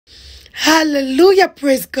Hallelujah,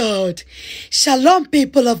 praise God. Shalom,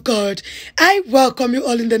 people of God. I welcome you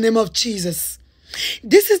all in the name of Jesus.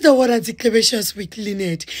 This is the Word and Declarations with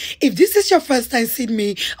Lynette. If this is your first time seeing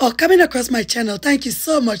me or coming across my channel, thank you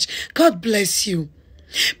so much. God bless you.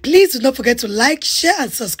 Please do not forget to like, share,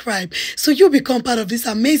 and subscribe so you become part of this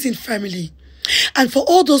amazing family. And for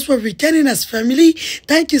all those who are returning as family,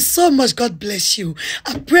 thank you so much. God bless you.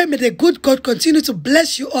 I pray may the good God continue to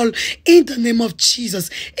bless you all in the name of Jesus.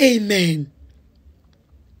 Amen.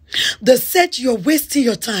 They said you're wasting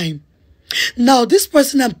your time. Now, this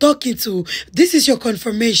person I'm talking to, this is your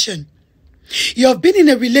confirmation. You have been in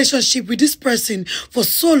a relationship with this person for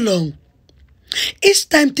so long. Each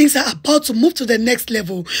time things are about to move to the next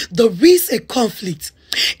level, there is a conflict.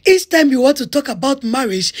 Each time you want to talk about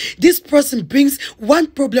marriage, this person brings one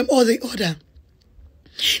problem or the other.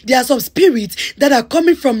 There are some spirits that are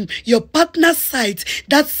coming from your partner's side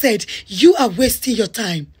that said you are wasting your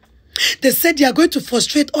time. They said they are going to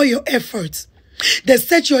frustrate all your efforts. They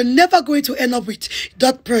said you're never going to end up with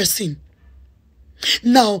that person.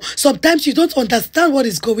 Now, sometimes you don't understand what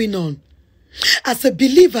is going on. As a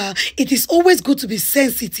believer, it is always good to be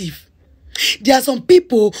sensitive. There are some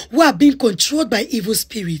people who are being controlled by evil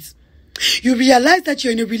spirits. You realize that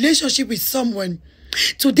you're in a relationship with someone.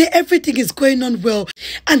 Today, everything is going on well.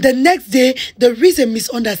 And the next day, there is a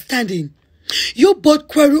misunderstanding. You both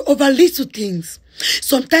quarrel over little things.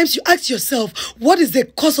 Sometimes you ask yourself, what is the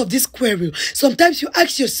cause of this quarrel? Sometimes you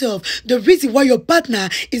ask yourself the reason why your partner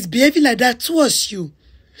is behaving like that towards you.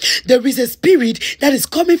 There is a spirit that is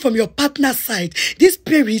coming from your partner's side. This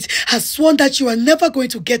spirit has sworn that you are never going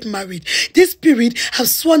to get married. This spirit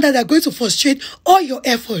has sworn that they are going to frustrate all your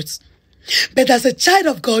efforts. But as a child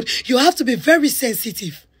of God, you have to be very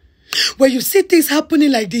sensitive. When you see things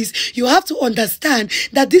happening like this, you have to understand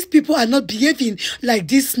that these people are not behaving like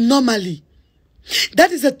this normally.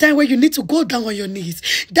 That is the time where you need to go down on your knees.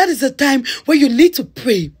 That is the time where you need to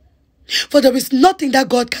pray. For there is nothing that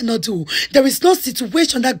God cannot do. There is no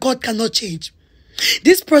situation that God cannot change.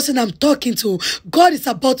 This person I'm talking to, God is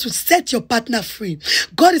about to set your partner free.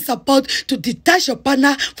 God is about to detach your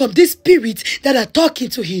partner from this spirit that are talking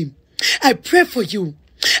to him. I pray for you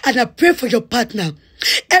and I pray for your partner.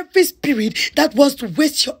 Every spirit that wants to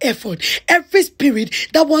waste your effort, every spirit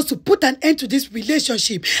that wants to put an end to this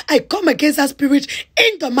relationship, I come against that spirit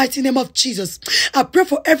in the mighty name of Jesus. I pray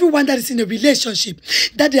for everyone that is in a relationship,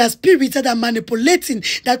 that there are spirits that are manipulating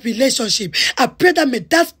that relationship. I pray that may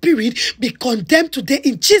that spirit be condemned today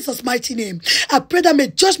in Jesus' mighty name. I pray that may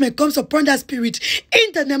judgment comes upon that spirit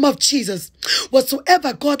in the name of Jesus.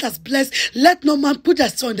 Whatsoever God has blessed, let no man put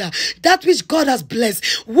asunder. That which God has blessed,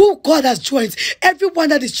 who God has joined, everyone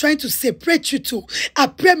that is trying to separate you to, I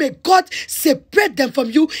pray may God separate them from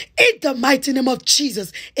you in the mighty name of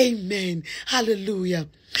Jesus. Amen. Hallelujah.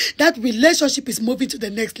 That relationship is moving to the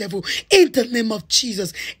next level in the name of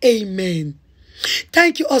Jesus. Amen.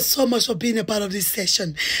 Thank you all so much for being a part of this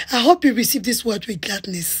session. I hope you receive this word with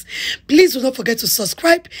gladness. Please do not forget to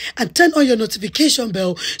subscribe and turn on your notification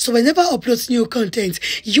bell so whenever I upload new content,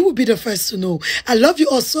 you will be the first to know. I love you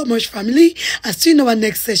all so much, family. I'll see you in our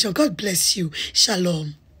next session. God bless you.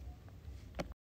 Shalom.